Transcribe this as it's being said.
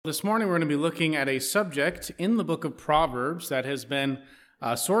This morning we're going to be looking at a subject in the book of Proverbs that has been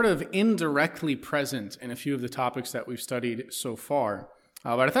sort of indirectly present in a few of the topics that we've studied so far.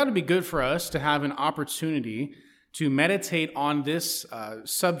 But I thought it'd be good for us to have an opportunity to meditate on this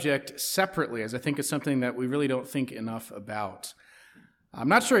subject separately, as I think it's something that we really don't think enough about. I'm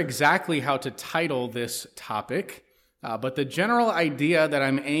not sure exactly how to title this topic, but the general idea that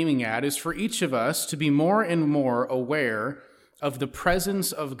I'm aiming at is for each of us to be more and more aware of the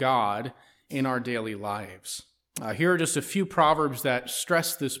presence of God in our daily lives. Here are just a few Proverbs that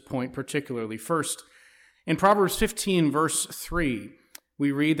stress this point particularly. First, in Proverbs 15, verse 3,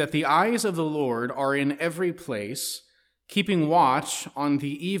 we read that the eyes of the Lord are in every place, keeping watch on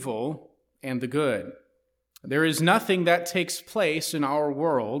the evil and the good. There is nothing that takes place in our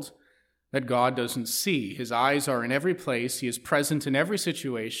world that God doesn't see. His eyes are in every place, He is present in every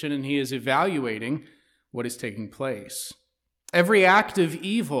situation, and He is evaluating what is taking place. Every act of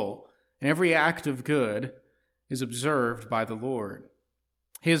evil and every act of good is observed by the Lord.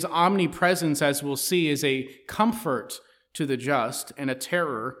 His omnipresence, as we'll see, is a comfort to the just and a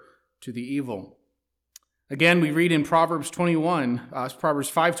terror to the evil. Again, we read in Proverbs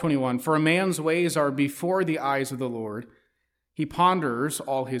 5:21, "For a man's ways are before the eyes of the Lord. He ponders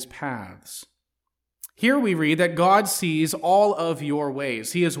all his paths." Here we read that God sees all of your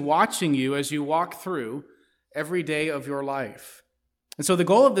ways. He is watching you as you walk through every day of your life. And so the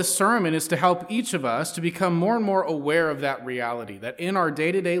goal of this sermon is to help each of us to become more and more aware of that reality, that in our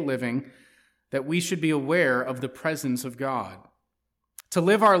day-to-day living, that we should be aware of the presence of God. To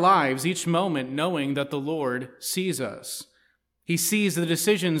live our lives each moment knowing that the Lord sees us. He sees the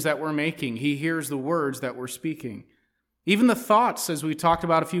decisions that we're making. He hears the words that we're speaking. Even the thoughts, as we talked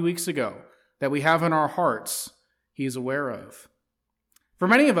about a few weeks ago, that we have in our hearts, He is aware of. For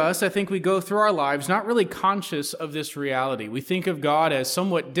many of us, I think we go through our lives not really conscious of this reality. We think of God as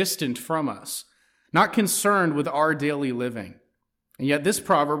somewhat distant from us, not concerned with our daily living. And yet this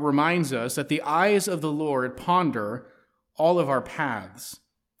proverb reminds us that the eyes of the Lord ponder all of our paths.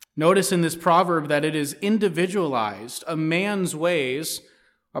 Notice in this proverb that it is individualized. A man's ways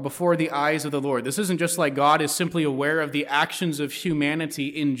are before the eyes of the Lord. This isn't just like God is simply aware of the actions of humanity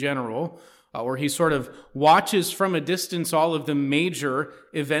in general, or He sort of watches from a distance all of the major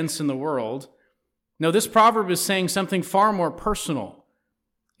events in the world. No, this proverb is saying something far more personal.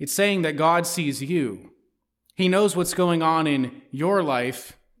 It's saying that God sees you. He knows what's going on in your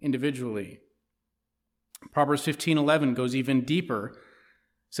life individually. Proverbs 15:11 goes even deeper.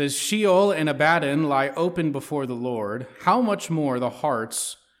 It says, "Sheol and Abaddon lie open before the Lord. How much more the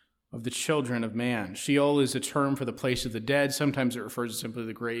hearts of the children of man." Sheol is a term for the place of the dead. Sometimes it refers to simply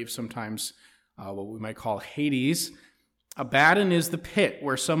the grave, sometimes what we might call Hades. Abaddon is the pit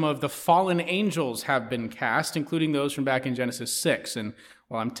where some of the fallen angels have been cast, including those from back in Genesis 6. And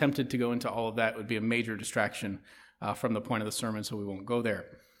while I'm tempted to go into all of that, it would be a major distraction from the point of the sermon, so we won't go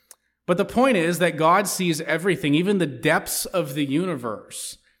there. But the point is that God sees everything, even the depths of the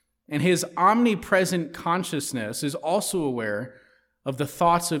universe. And His omnipresent consciousness is also aware of the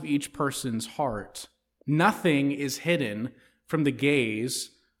thoughts of each person's heart. Nothing is hidden from the gaze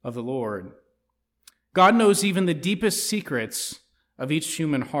of the Lord. God knows even the deepest secrets of each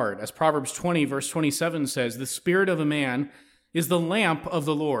human heart. As Proverbs 20, verse 27 says, "The spirit of a man is the lamp of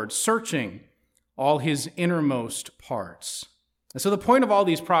the Lord, searching all his innermost parts." And so the point of all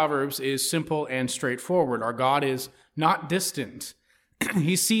these Proverbs is simple and straightforward. Our God is not distant.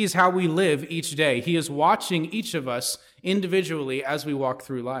 He sees how we live each day. He is watching each of us individually as we walk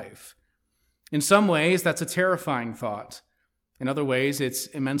through life. In some ways, that's a terrifying thought. In other ways, it's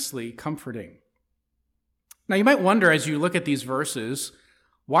immensely comforting. Now, you might wonder as you look at these verses,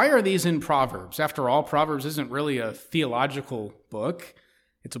 why are these in Proverbs? After all, Proverbs isn't really a theological book.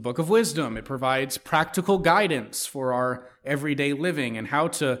 It's a book of wisdom. It provides practical guidance for our everyday living and how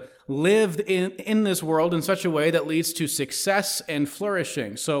to live in this world in such a way that leads to success and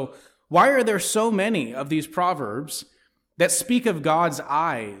flourishing. So why are there so many of these Proverbs that speak of God's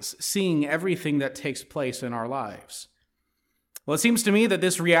eyes seeing everything that takes place in our lives? Well, it seems to me that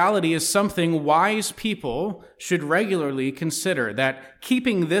this reality is something wise people should regularly consider, that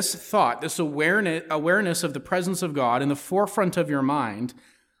keeping this thought, this awareness of the presence of God in the forefront of your mind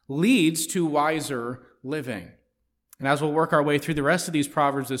leads to wiser living. And as we'll work our way through the rest of these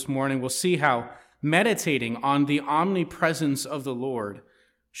Proverbs this morning, we'll see how meditating on the omnipresence of the Lord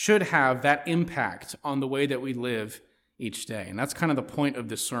should have that impact on the way that we live each day. And that's kind of the point of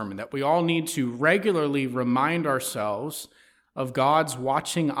this sermon, that we all need to regularly remind ourselves of God's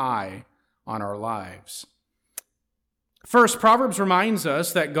watching eye on our lives. First, Proverbs reminds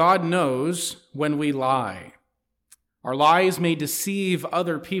us that God knows when we lie. Our lies may deceive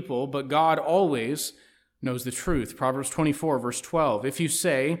other people, but God always knows the truth. Proverbs 24, verse 12. If you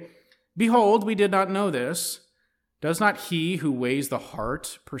say, "Behold, we did not know this," does not he who weighs the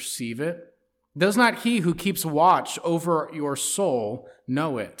heart perceive it? Does not he who keeps watch over your soul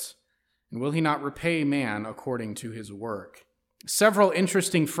know it? And will he not repay man according to his work? Several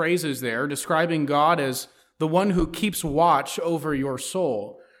interesting phrases there describing God as the one who keeps watch over your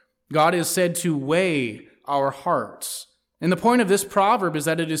soul. God is said to weigh our hearts. And the point of this proverb is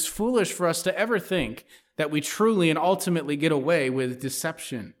that it is foolish for us to ever think that we truly and ultimately get away with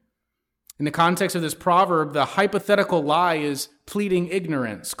deception. In the context of this proverb, the hypothetical lie is pleading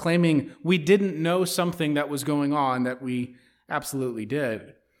ignorance, claiming we didn't know something that was going on that we absolutely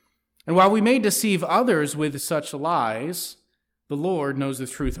did. And while we may deceive others with such lies, the Lord knows the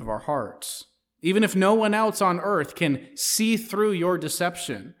truth of our hearts. Even if no one else on earth can see through your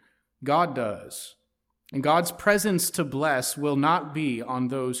deception, God does. And God's presence to bless will not be on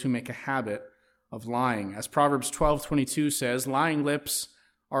those who make a habit of lying. As Proverbs 12:22 says, lying lips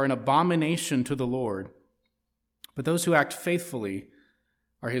are an abomination to the Lord, but those who act faithfully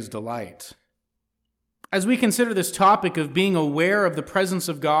are his delight. As we consider this topic of being aware of the presence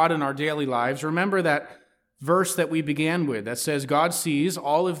of God in our daily lives, remember that verse that we began with that says God sees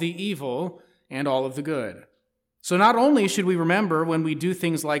all of the evil and all of the good. So not only should we remember when we do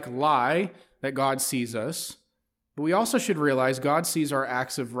things like lie that God sees us, but we also should realize God sees our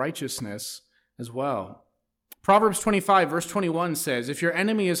acts of righteousness as well. Proverbs 25, verse 21 says, "If your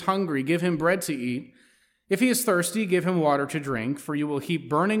enemy is hungry, give him bread to eat. If he is thirsty, give him water to drink, for you will heap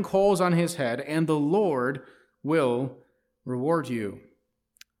burning coals on his head, and the Lord will reward you."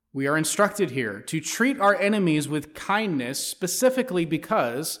 We are instructed here to treat our enemies with kindness, specifically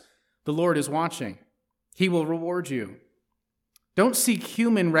because the Lord is watching. He will reward you. Don't seek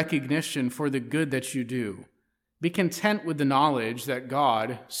human recognition for the good that you do. Be content with the knowledge that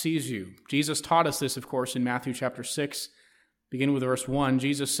God sees you. Jesus taught us this, of course, in Matthew chapter 6. Begin with verse 1.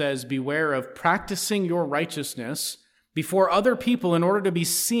 Jesus says, "Beware of practicing your righteousness before other people in order to be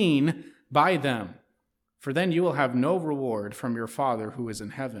seen by them, for then you will have no reward from your Father who is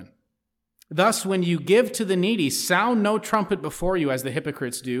in heaven. Thus, when you give to the needy, sound no trumpet before you as the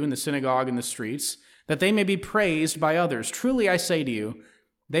hypocrites do in the synagogue and the streets, that they may be praised by others. Truly I say to you,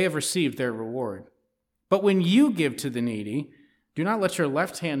 they have received their reward. But when you give to the needy, do not let your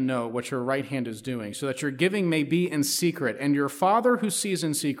left hand know what your right hand is doing, so that your giving may be in secret, and your Father who sees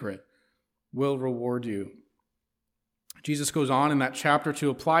in secret will reward you." Jesus goes on in that chapter to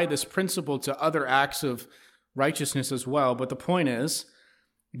apply this principle to other acts of righteousness as well. But the point is,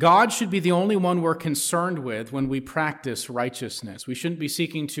 God should be the only one we're concerned with when we practice righteousness. We shouldn't be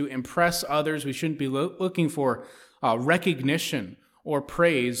seeking to impress others. We shouldn't be looking for recognition or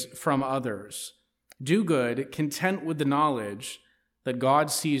praise from others. Do good, content with the knowledge that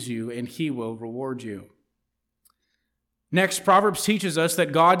God sees you and he will reward you. Next, Proverbs teaches us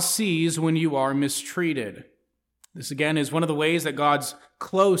that God sees when you are mistreated. This again is one of the ways that God's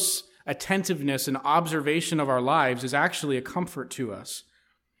close attentiveness and observation of our lives is actually a comfort to us.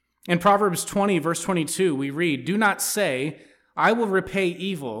 In Proverbs 20, verse 22, we read, "Do not say, 'I will repay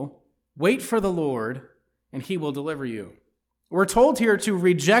evil.' Wait for the Lord, and he will deliver you." We're told here to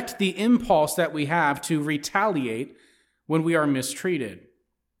reject the impulse that we have to retaliate when we are mistreated.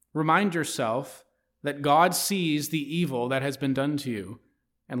 Remind yourself that God sees the evil that has been done to you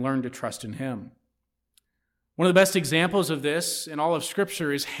and learn to trust in him. One of the best examples of this in all of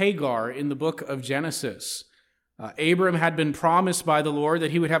Scripture is Hagar in the book of Genesis. Abram had been promised by the Lord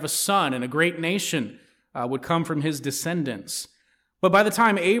that he would have a son and a great nation would come from his descendants. But by the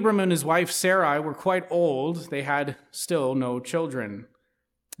time Abram and his wife Sarai were quite old, they had still no children.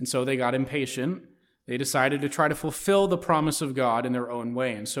 And so they got impatient. They decided to try to fulfill the promise of God in their own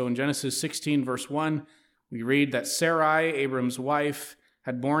way. And so in Genesis 16, verse 1, we read that Sarai, Abram's wife,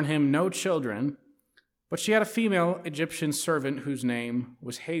 had borne him no children, but she had a female Egyptian servant whose name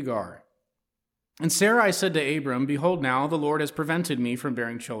was Hagar. And Sarai said to Abram, "Behold, now the Lord has prevented me from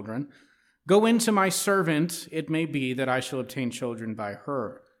bearing children. Go in to my servant, it may be that I shall obtain children by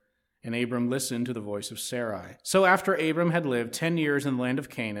her." And Abram listened to the voice of Sarai. So after Abram had lived 10 years in the land of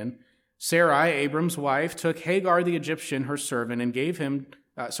Canaan, Sarai, Abram's wife, took Hagar the Egyptian, her servant, and gave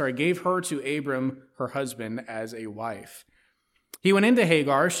her to Abram, her husband, as a wife. He went into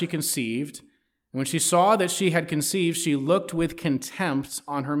Hagar, she conceived, and when she saw that she had conceived, she looked with contempt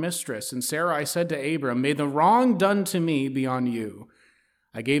on her mistress. And Sarai said to Abram, "May the wrong done to me be on you.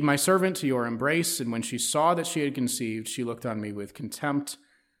 I gave my servant to your embrace, and when she saw that she had conceived, she looked on me with contempt.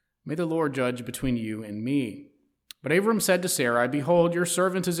 May the Lord judge between you and me." But Abram said to Sarai, "Behold, your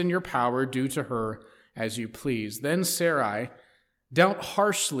servant is in your power, do to her as you please." Then Sarai dealt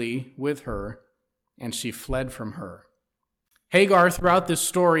harshly with her, and she fled from her. Hagar, throughout this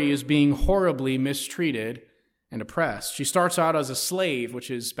story, is being horribly mistreated and oppressed. She starts out as a slave, which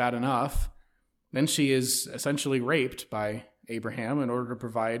is bad enough. Then she is essentially raped by Abraham in order to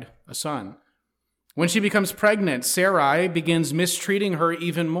provide a son. When she becomes pregnant, Sarai begins mistreating her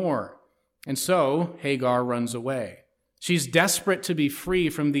even more. And so Hagar runs away. She's desperate to be free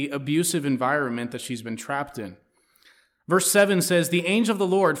from the abusive environment that she's been trapped in. Verse 7 says, "The angel of the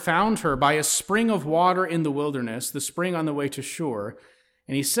Lord found her by a spring of water in the wilderness, the spring on the way to Shur.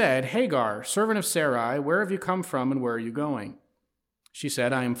 And he said, 'Hagar, servant of Sarai, where have you come from and where are you going?' She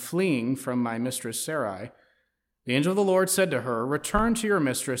said, 'I am fleeing from my mistress Sarai.' The angel of the Lord said to her, 'Return to your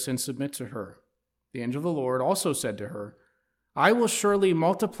mistress and submit to her.' The angel of the Lord also said to her, 'I will surely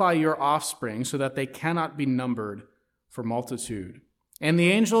multiply your offspring so that they cannot be numbered for multitude.' And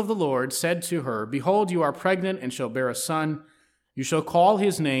the angel of the Lord said to her, 'Behold, you are pregnant and shall bear a son. You shall call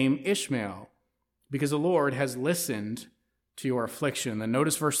his name Ishmael, because the Lord has listened to your affliction.'" Then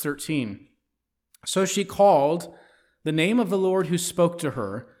notice verse 13. "So she called the name of the Lord who spoke to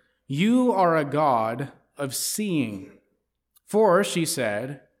her, 'You are a God of seeing.' For," she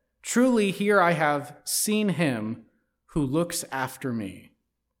said, "truly here I have seen him who looks after me."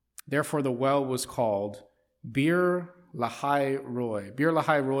 Therefore the well was called Bir Lahai Roi. Bir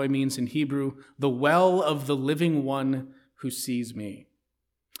Lahai Roi means in Hebrew, "the well of the living one who sees me."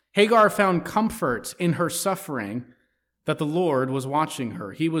 Hagar found comfort in her suffering that the Lord was watching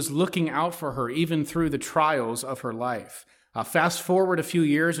her. He was looking out for her even through the trials of her life. Fast forward a few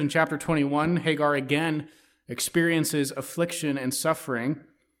years in chapter 21, Hagar again experiences affliction and suffering.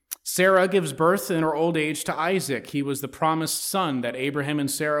 Sarah gives birth in her old age to Isaac. He was the promised son that Abraham and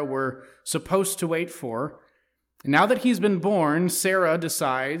Sarah were supposed to wait for. And now that he's been born, Sarah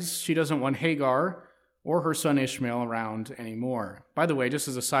decides she doesn't want Hagar or her son Ishmael around anymore. By the way, just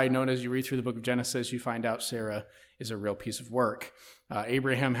as a side note, as you read through the book of Genesis, you find out Sarah is a real piece of work.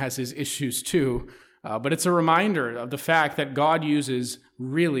 Abraham has his issues too, but it's a reminder of the fact that God uses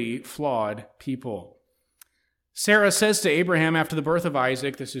really flawed people. Sarah says to Abraham after the birth of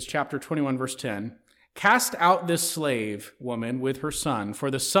Isaac, this is chapter 21, verse 10, "Cast out this slave woman with her son,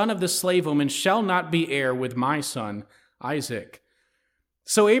 for the son of this slave woman shall not be heir with my son Isaac."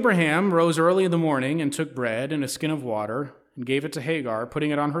 So Abraham rose early in the morning and took bread and a skin of water and gave it to Hagar,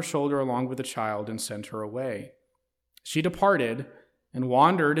 putting it on her shoulder along with the child, and sent her away. She departed and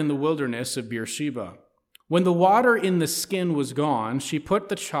wandered in the wilderness of Beersheba. When the water in the skin was gone, she put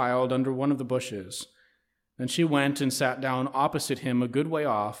the child under one of the bushes. Then she went and sat down opposite him a good way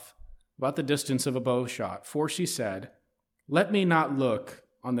off, about the distance of a bow shot, for she said, "Let me not look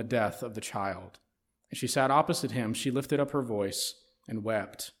on the death of the child." As she sat opposite him, she lifted up her voice and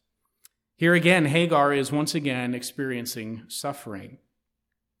wept. Here again, Hagar is once again experiencing suffering.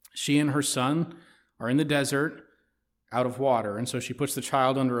 She and her son are in the desert, out of water, and so she puts the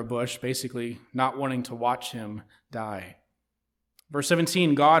child under a bush, basically not wanting to watch him die. Verse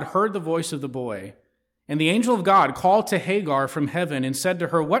 17, God heard the voice of the boy, and the angel of God called to Hagar from heaven and said to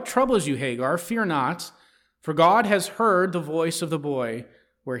her, "What troubles you, Hagar? Fear not, for God has heard the voice of the boy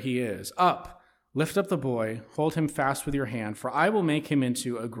where he is. Up, lift up the boy, hold him fast with your hand, for I will make him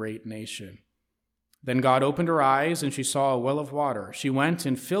into a great nation." Then God opened her eyes, and she saw a well of water. She went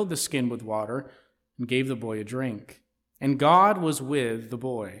and filled the skin with water and gave the boy a drink. And God was with the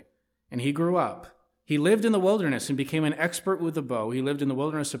boy, and he grew up. He lived in the wilderness and became an expert with the bow. He lived in the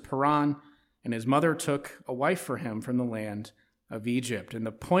wilderness of Paran, and his mother took a wife for him from the land of Egypt. And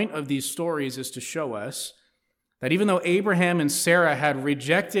the point of these stories is to show us that even though Abraham and Sarah had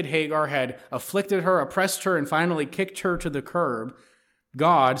rejected Hagar, had afflicted her, oppressed her, and finally kicked her to the curb,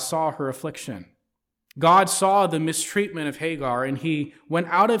 God saw her affliction. God saw the mistreatment of Hagar, and he went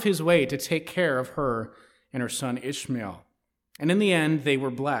out of his way to take care of her and her son Ishmael. And in the end, they were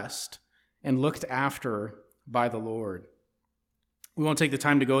blessed and looked after by the Lord. We won't take the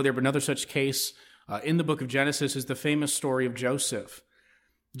time to go there, but another such case in the book of Genesis is the famous story of Joseph.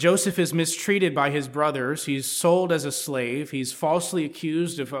 Joseph is mistreated by his brothers. He's sold as a slave. He's falsely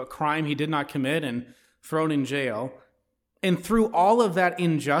accused of a crime he did not commit and thrown in jail. And through all of that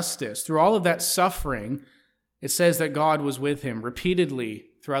injustice, through all of that suffering, it says that God was with him. Repeatedly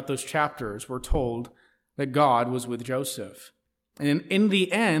throughout those chapters, we're told that God was with Joseph. And in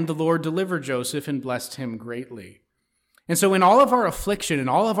the end, the Lord delivered Joseph and blessed him greatly. And so in all of our affliction and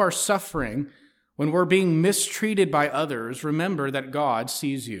all of our suffering, when we're being mistreated by others, remember that God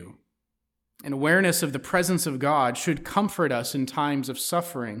sees you. And awareness of the presence of God should comfort us in times of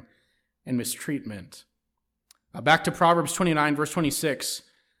suffering and mistreatment. Back to Proverbs 29, verse 26.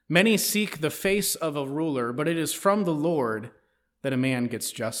 Many seek the face of a ruler, but it is from the Lord that a man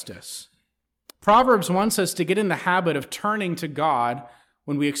gets justice. Proverbs wants us to get in the habit of turning to God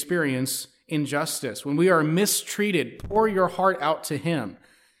when we experience injustice. When we are mistreated, pour your heart out to him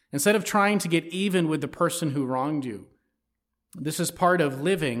instead of trying to get even with the person who wronged you. This is part of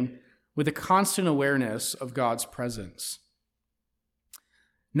living with a constant awareness of God's presence.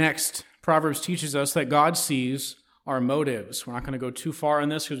 Next, Proverbs teaches us that God sees our motives. We're not going to go too far on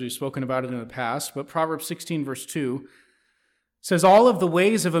this because we've spoken about it in the past, but Proverbs 16 verse 2 says, "All of the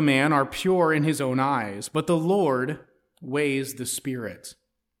ways of a man are pure in his own eyes, but the Lord weighs the spirit."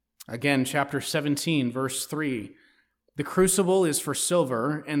 Again, chapter 17 verse 3, "The crucible is for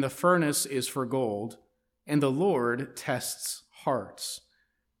silver, and the furnace is for gold, and the Lord tests hearts."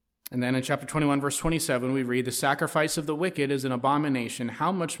 And then in chapter 21 verse 27, we read, "The sacrifice of the wicked is an abomination.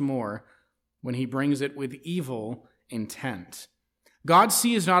 How much more when he brings it with evil intent?" God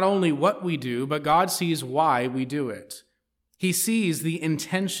sees not only what we do, but God sees why we do it. He sees the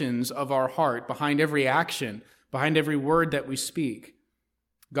intentions of our heart behind every action, behind every word that we speak.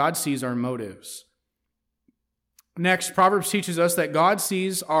 God sees our motives. Next, Proverbs teaches us that God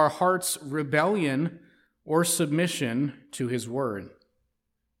sees our heart's rebellion or submission to his word.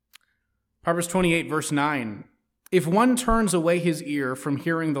 Proverbs 28 verse 9, "If one turns away his ear from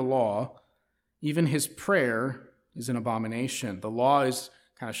hearing the law, even his prayer is an abomination." The law is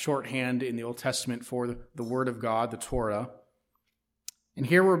kind of shorthand in the Old Testament for the word of God, the Torah. And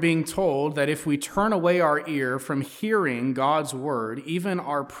here we're being told that if we turn away our ear from hearing God's word, even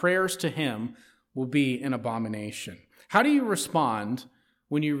our prayers to him will be an abomination. How do you respond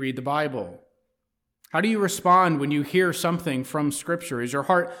when you read the Bible? How do you respond when you hear something from Scripture? Is your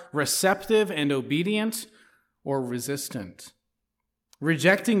heart receptive and obedient or resistant?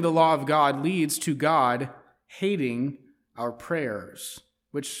 Rejecting the law of God leads to God hating our prayers,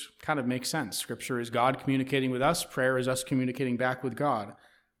 which kind of makes sense. Scripture is God communicating with us. Prayer is us communicating back with God.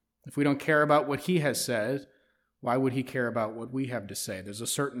 If we don't care about what he has said, why would he care about what we have to say? There's a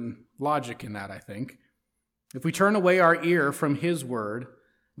certain logic in that, I think. If we turn away our ear from his word,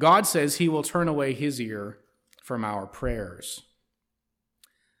 God says he will turn away his ear from our prayers.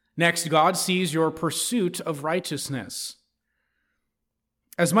 Next, God sees your pursuit of righteousness.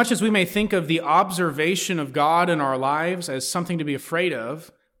 As much as we may think of the observation of God in our lives as something to be afraid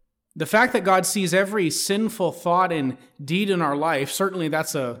of, the fact that God sees every sinful thought and deed in our life, certainly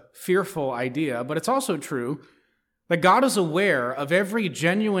that's a fearful idea, but it's also true that God is aware of every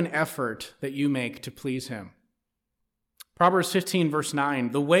genuine effort that you make to please him. Proverbs 15 verse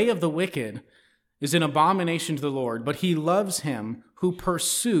 9, "The way of the wicked is an abomination to the Lord, but he loves him who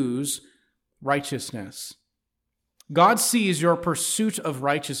pursues righteousness." God sees your pursuit of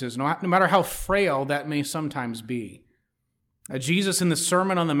righteousness, no matter how frail that may sometimes be. Jesus in the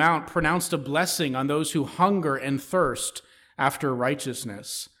Sermon on the Mount pronounced a blessing on those who hunger and thirst after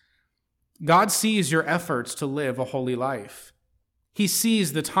righteousness. God sees your efforts to live a holy life. He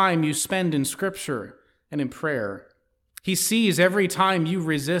sees the time you spend in Scripture and in prayer. He sees every time you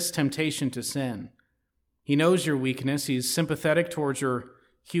resist temptation to sin. He knows your weakness. He's sympathetic towards your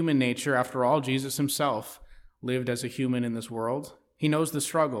human nature. After all, Jesus himself lived as a human in this world. He knows the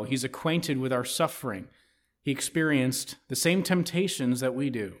struggle. He's acquainted with our suffering. He experienced the same temptations that we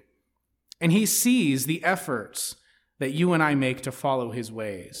do. And he sees the efforts that you and I make to follow his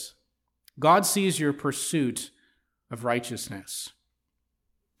ways. God sees your pursuit of righteousness.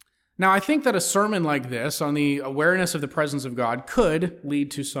 Now, I think that a sermon like this on the awareness of the presence of God could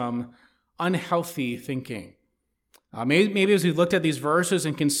lead to some unhealthy thinking. Maybe as we've looked at these verses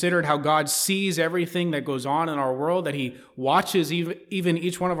and considered how God sees everything that goes on in our world, that he watches even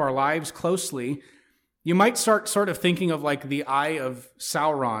each one of our lives closely, you might start sort of thinking of like the Eye of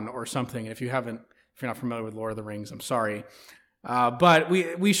Sauron or something. If you're not familiar with Lord of the Rings, I'm sorry. But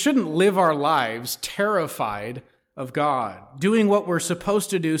we shouldn't live our lives terrified of God, doing what we're supposed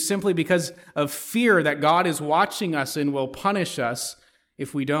to do simply because of fear that God is watching us and will punish us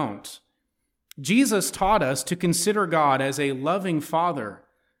if we don't. Jesus taught us to consider God as a loving Father,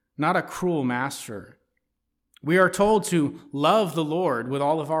 not a cruel master. We are told to love the Lord with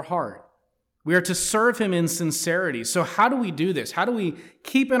all of our heart. We are to serve him in sincerity. So how do we do this? How do we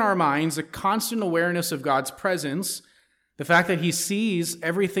keep in our minds a constant awareness of God's presence, the fact that he sees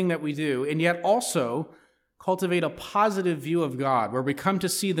everything that we do, and yet also cultivate a positive view of God, where we come to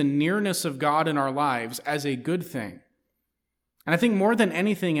see the nearness of God in our lives as a good thing? And I think more than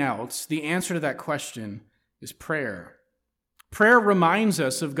anything else, the answer to that question is prayer. Prayer reminds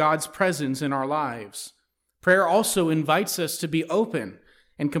us of God's presence in our lives. Prayer also invites us to be open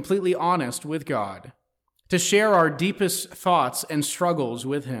and completely honest with God, to share our deepest thoughts and struggles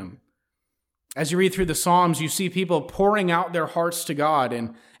with him. As you read through the Psalms, you see people pouring out their hearts to God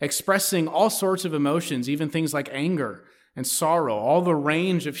and expressing all sorts of emotions, even things like anger and sorrow, all the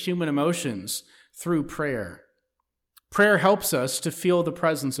range of human emotions through prayer. Prayer helps us to feel the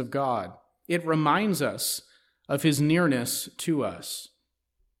presence of God. It reminds us of his nearness to us.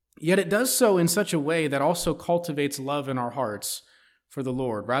 Yet it does so in such a way that also cultivates love in our hearts for the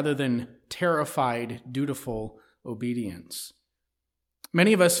Lord, rather than terrified, dutiful obedience.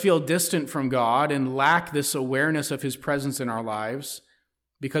 Many of us feel distant from God and lack this awareness of his presence in our lives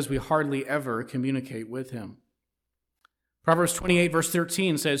because we hardly ever communicate with him. Proverbs 28 verse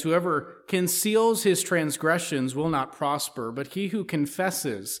 13 says, "Whoever conceals his transgressions will not prosper, but he who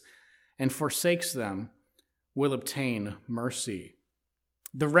confesses and forsakes them will obtain mercy."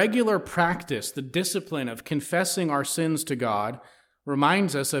 The regular practice, the discipline of confessing our sins to God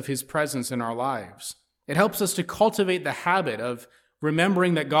reminds us of his presence in our lives. It helps us to cultivate the habit of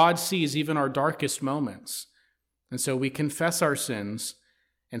remembering that God sees even our darkest moments. And so we confess our sins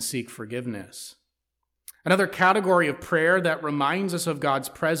and seek forgiveness. Another category of prayer that reminds us of God's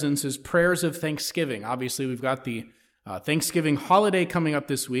presence is prayers of thanksgiving. Obviously, we've got the Thanksgiving holiday coming up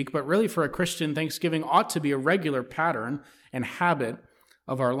this week, but really for a Christian, Thanksgiving ought to be a regular pattern and habit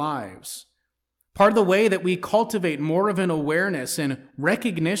of our lives. Part of the way that we cultivate more of an awareness and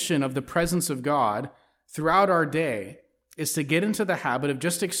recognition of the presence of God throughout our day is to get into the habit of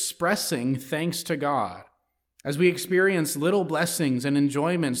just expressing thanks to God. As we experience little blessings and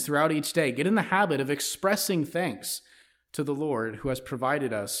enjoyments throughout each day, get in the habit of expressing thanks to the Lord who has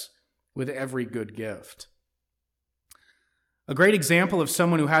provided us with every good gift. A great example of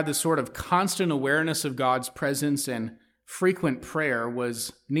someone who had this sort of constant awareness of God's presence and frequent prayer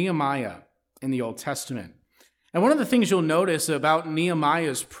was Nehemiah in the Old Testament. And one of the things you'll notice about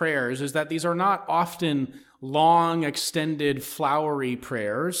Nehemiah's prayers is that these are not often long, extended, flowery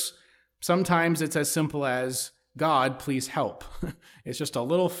prayers. Sometimes it's as simple as, "God, please help." It's just a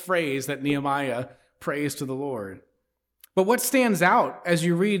little phrase that Nehemiah prays to the Lord. But what stands out as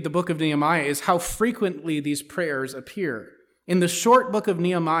you read the book of Nehemiah is how frequently these prayers appear. In the short book of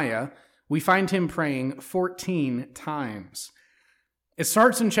Nehemiah, we find him praying 14 times. It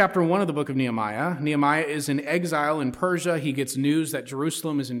starts in chapter 1 of the book of Nehemiah. Nehemiah is in exile in Persia. He gets news that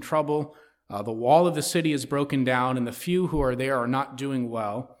Jerusalem is in trouble. The wall of the city is broken down, and the few who are there are not doing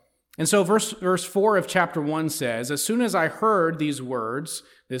well. And so verse 4 of chapter 1 says, "As soon as I heard these words,"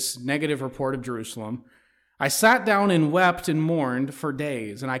 this negative report of Jerusalem, "I sat down and wept and mourned for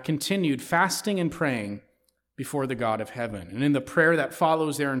days, and I continued fasting and praying before the God of heaven." And in the prayer that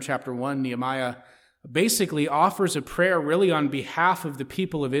follows there in chapter 1, Nehemiah basically offers a prayer really on behalf of the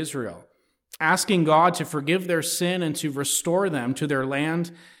people of Israel, asking God to forgive their sin and to restore them to their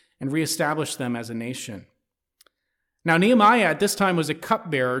land and reestablish them as a nation. Now, Nehemiah at this time was a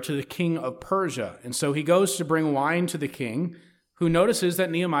cupbearer to the king of Persia, and so he goes to bring wine to the king, who notices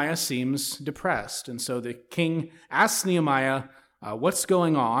that Nehemiah seems depressed. And so the king asks Nehemiah, what's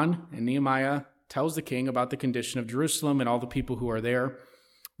going on? And Nehemiah tells the king about the condition of Jerusalem and all the people who are there.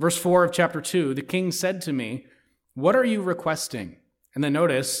 Verse 4 of chapter 2, "The king said to me, 'What are you requesting?' And then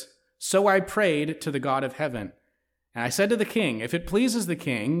notice, 'So I prayed to the God of heaven. And I said to the king, if it pleases the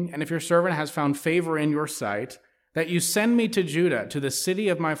king, and if your servant has found favor in your sight, that you send me to Judah, to the city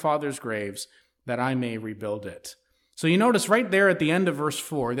of my father's graves, that I may rebuild it.'" So you notice right there at the end of verse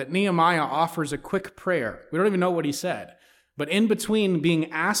 4 that Nehemiah offers a quick prayer. We don't even know what he said. But in between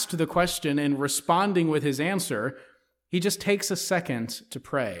being asked the question and responding with his answer, he just takes a second to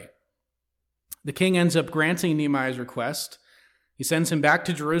pray. The king ends up granting Nehemiah's request. He sends him back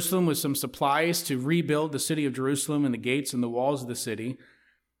to Jerusalem with some supplies to rebuild the city of Jerusalem and the gates and the walls of the city.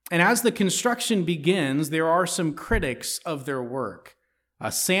 And as the construction begins, there are some critics of their work.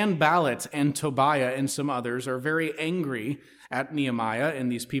 Sanballat and Tobiah and some others are very angry at Nehemiah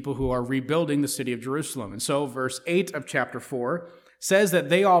and these people who are rebuilding the city of Jerusalem. And so verse 8 of chapter 4 says that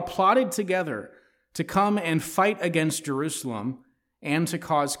they all plotted together to come and fight against Jerusalem and to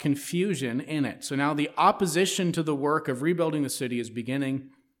cause confusion in it. So now the opposition to the work of rebuilding the city is beginning.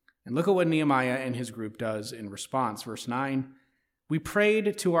 And look at what Nehemiah and his group does in response. Verse 9, "We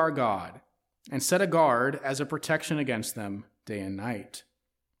prayed to our God and set a guard as a protection against them day and night."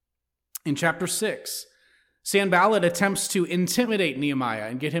 In chapter 6, Sanballat attempts to intimidate Nehemiah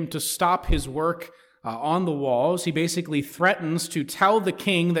and get him to stop his work on the walls. He basically threatens to tell the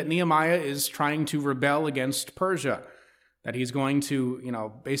king that Nehemiah is trying to rebel against Persia, that he's going to,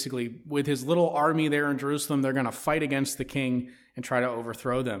 basically with his little army there in Jerusalem, they're going to fight against the king and try to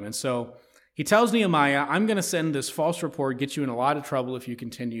overthrow them. And so he tells Nehemiah, "I'm going to send this false report, get you in a lot of trouble if you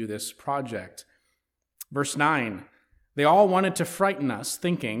continue this project." Verse 9, they all wanted to frighten us,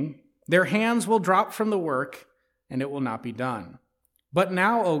 thinking, their hands will drop from the work, and it will not be done. But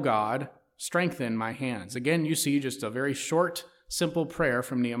now, O God, strengthen my hands. Again, you see just a very short, simple prayer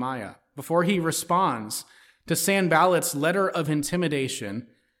from Nehemiah. Before he responds to Sanballat's letter of intimidation,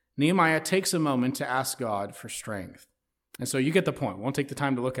 Nehemiah takes a moment to ask God for strength. And so you get the point. We won't take the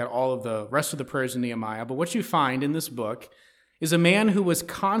time to look at all of the rest of the prayers in Nehemiah, but what you find in this book is a man who was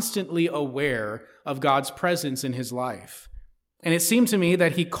constantly aware of God's presence in his life. And it seemed to me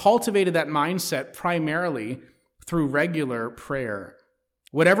that he cultivated that mindset primarily through regular prayer.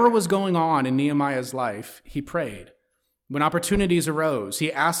 Whatever was going on in Nehemiah's life, he prayed. When opportunities arose,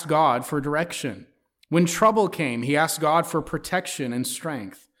 he asked God for direction. When trouble came, he asked God for protection and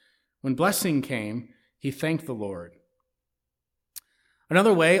strength. When blessing came, he thanked the Lord.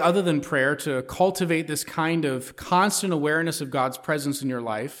 Another way, other than prayer, to cultivate this kind of constant awareness of God's presence in your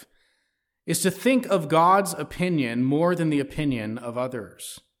life is to think of God's opinion more than the opinion of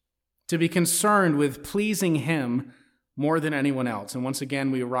others, to be concerned with pleasing Him more than anyone else. And once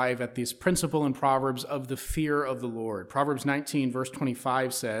again, we arrive at this principle in Proverbs of the fear of the Lord. Proverbs 19, verse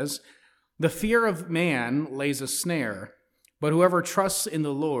 25 says, the fear of man lays a snare, but whoever trusts in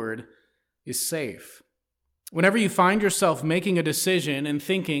the Lord is safe. Whenever you find yourself making a decision and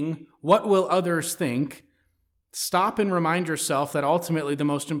thinking, what will others think? Stop and remind yourself that ultimately the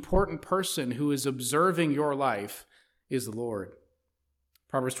most important person who is observing your life is the Lord.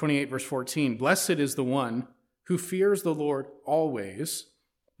 Proverbs 28, verse 14, blessed is the one who fears the Lord always,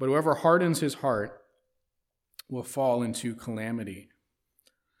 but whoever hardens his heart will fall into calamity.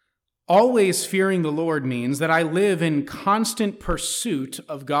 Always fearing the Lord means that I live in constant pursuit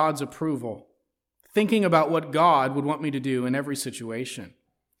of God's approval, thinking about what God would want me to do in every situation.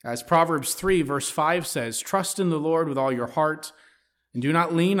 As Proverbs 3, verse 5 says, trust in the Lord with all your heart, and do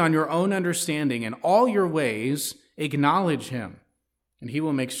not lean on your own understanding. In all your ways, acknowledge Him, and He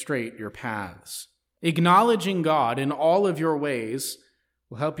will make straight your paths. Acknowledging God in all of your ways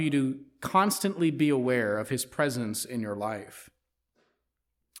will help you to constantly be aware of His presence in your life.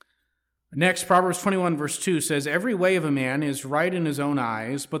 Next, Proverbs 21, verse 2 says, every way of a man is right in his own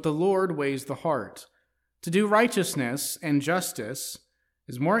eyes, but the Lord weighs the heart. To do righteousness and justice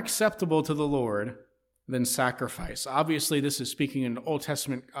is more acceptable to the Lord than sacrifice. Obviously, this is speaking in Old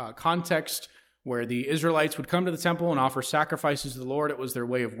Testament context where the Israelites would come to the temple and offer sacrifices to the Lord. It was their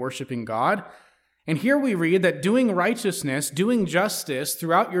way of worshiping God. And here we read that doing righteousness, doing justice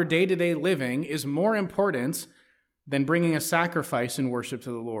throughout your day-to-day living is more important than bringing a sacrifice in worship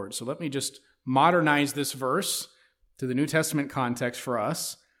to the Lord. So let me just modernize this verse to the New Testament context for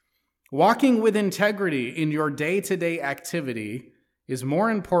us. Walking with integrity in your day-to-day activity is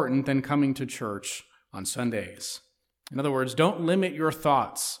more important than coming to church on Sundays. In other words, don't limit your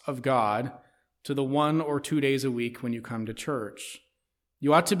thoughts of God to the 1 or 2 days a week when you come to church.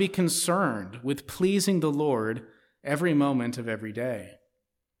 You ought to be concerned with pleasing the Lord every moment of every day.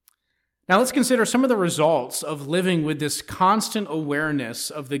 Now let's consider some of the results of living with this constant awareness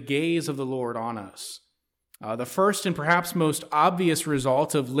of the gaze of the Lord on us. The first and perhaps most obvious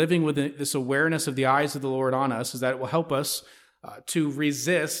result of living with this awareness of the eyes of the Lord on us is that it will help us to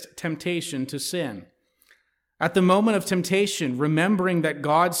resist temptation to sin. At the moment of temptation, remembering that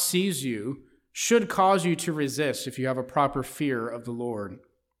God sees you should cause you to resist if you have a proper fear of the Lord.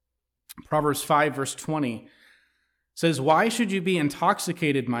 Proverbs 5, verse 20 says, why should you be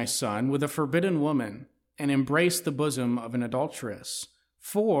intoxicated, my son, with a forbidden woman and embrace the bosom of an adulteress?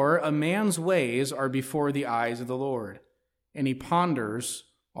 For a man's ways are before the eyes of the Lord, and He ponders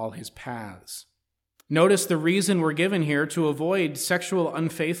all His paths. Notice the reason we're given here to avoid sexual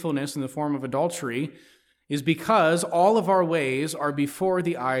unfaithfulness in the form of adultery is because all of our ways are before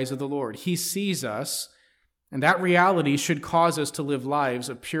the eyes of the Lord. He sees us, and that reality should cause us to live lives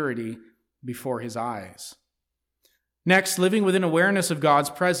of purity before His eyes. Next, living within awareness of God's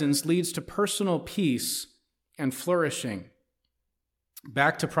presence leads to personal peace and flourishing.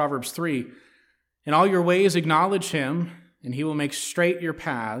 Back to Proverbs 3, in all your ways acknowledge Him, and He will make straight your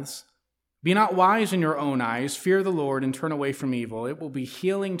paths. Be not wise in your own eyes, fear the Lord, and turn away from evil. It will be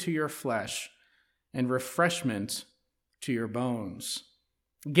healing to your flesh and refreshment to your bones.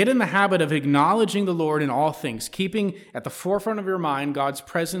 Get in the habit of acknowledging the Lord in all things, keeping at the forefront of your mind God's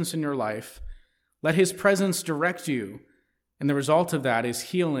presence in your life. Let His presence direct you, and the result of that is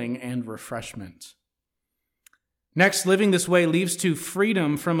healing and refreshment. Next, living this way leads to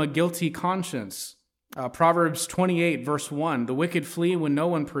freedom from a guilty conscience. Proverbs 28, verse 1, the wicked flee when no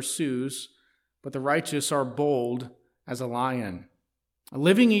one pursues, but the righteous are bold as a lion.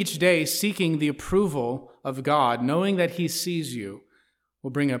 Living each day seeking the approval of God, knowing that He sees you,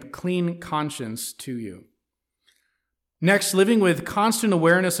 will bring a clean conscience to you. Next, living with constant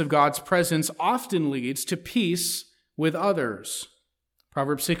awareness of God's presence often leads to peace with others.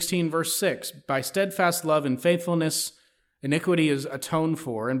 Proverbs 16, verse 6, by steadfast love and faithfulness, iniquity is atoned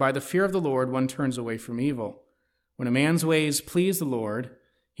for, and by the fear of the Lord one turns away from evil. When a man's ways please the Lord,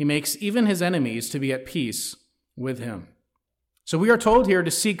 he makes even his enemies to be at peace with him. So we are told here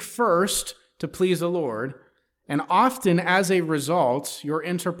to seek first to please the Lord, and often as a result, your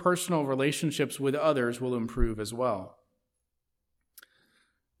interpersonal relationships with others will improve as well.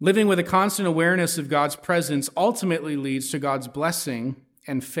 Living with a constant awareness of God's presence ultimately leads to God's blessing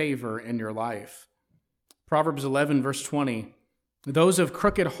and favor in your life. Proverbs 11, verse 20, those of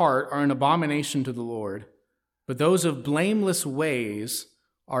crooked heart are an abomination to the Lord, but those of blameless ways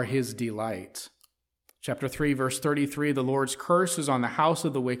are his delight. Chapter 3, verse 33, the Lord's curse is on the house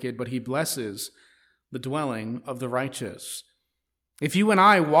of the wicked, but he blesses the dwelling of the righteous. If you and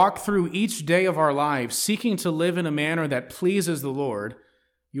I walk through each day of our lives seeking to live in a manner that pleases the Lord,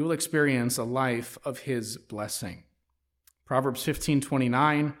 you will experience a life of his blessing. Proverbs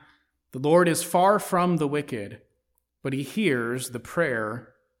 15:29, the Lord is far from the wicked, but he hears the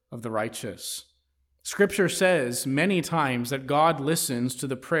prayer of the righteous. Scripture says many times that God listens to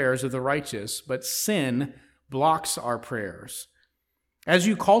the prayers of the righteous, but sin blocks our prayers. As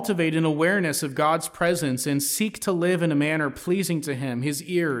you cultivate an awareness of God's presence and seek to live in a manner pleasing to him, his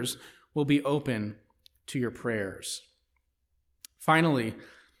ears will be open to your prayers. Finally,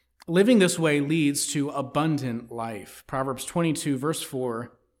 living this way leads to abundant life. Proverbs 22, verse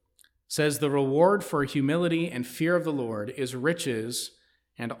 4 says, the reward for humility and fear of the Lord is riches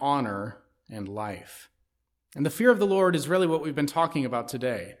and honor and life. And the fear of the Lord is really what we've been talking about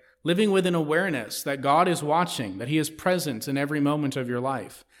today. Living with an awareness that God is watching, that he is present in every moment of your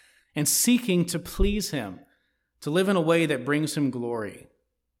life, and seeking to please him, to live in a way that brings him glory.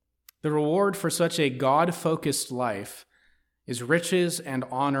 The reward for such a God-focused life is riches and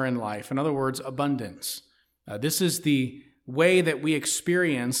honor and life. In other words, abundance. This is the way that we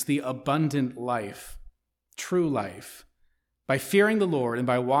experience the abundant life, true life, by fearing the Lord and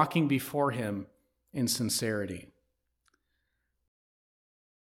by walking before him in sincerity.